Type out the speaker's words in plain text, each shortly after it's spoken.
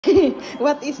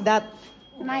What is that?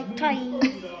 My toy.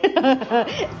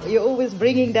 You're always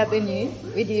bringing that with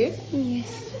you?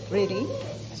 Yes. Really?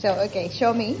 So okay,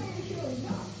 show me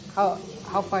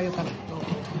how far you can go.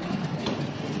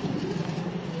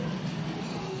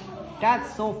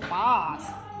 That's so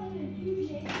fast.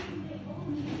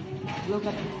 Look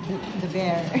at the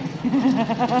bear.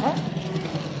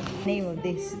 Name of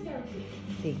this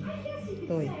thing,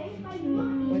 toy.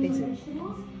 What is it?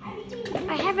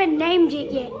 I haven't named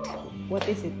it yet. What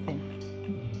is it then?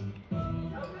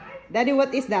 Daddy,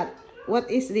 what is that? What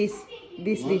is this?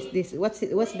 This. What's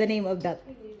the name of that?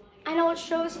 I know what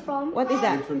show it's from. What is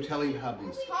that? From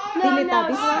Teletubbies.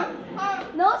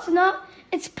 No, it's not.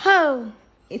 It's Poe.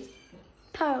 It's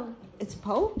Poe. It's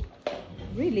Poe?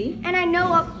 Really? And I know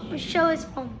what show it's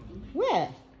from. Where?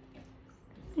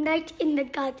 Night in the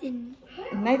Garden.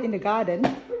 Night in the Garden.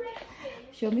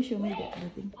 Show me the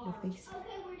thing, your face.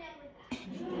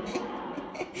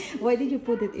 Why did you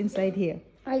put it inside here?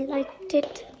 I liked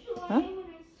it. Huh?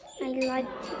 I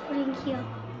liked putting here.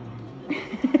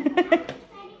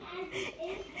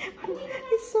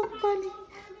 It's so funny.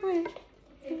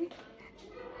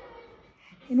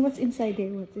 And what's inside there?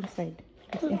 What's inside?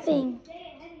 Nothing.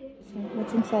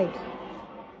 What's inside?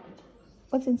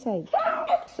 What's inside?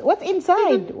 What's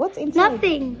inside? What's inside?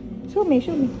 Nothing. Show me.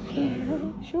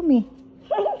 Show me.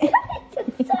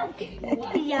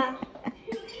 Yeah.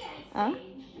 Huh?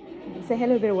 Say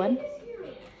hello, everyone.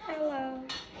 Hello.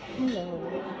 Hello.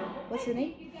 What's the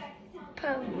name?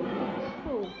 Poe.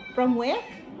 Oh, from where?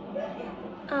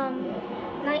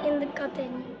 Night in the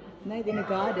Garden. Night in the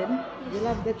Garden. You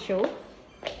love that show?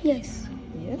 Yes.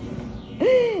 Yes.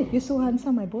 You're so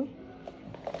handsome, my boy.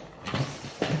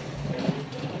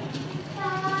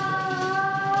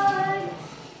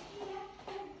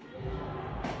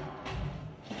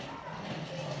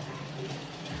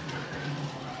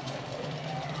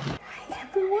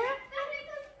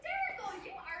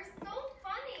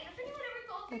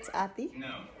 That's Ati. No,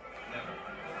 never.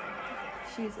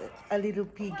 She's a little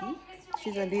piggy.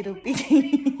 She's a little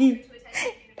piggy.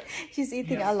 She's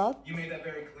eating a lot. You made that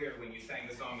very clear when you sang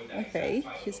the song with that. Okay,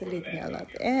 she's eating a lot.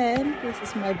 And this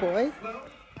is my boy.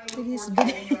 He's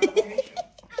good.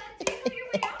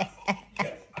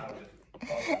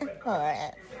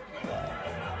 Alright.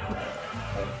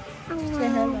 Say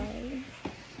hello.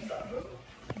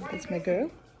 That's my girl.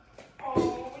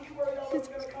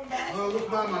 Oh, look,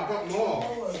 Mum, I've got more.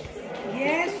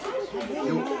 Yes.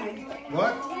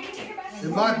 What? It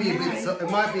might be a bit. It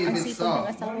might be a bit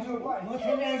soft.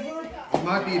 It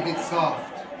might be a bit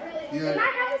soft. Yeah.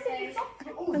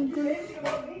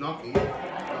 Not me. No.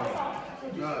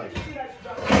 No.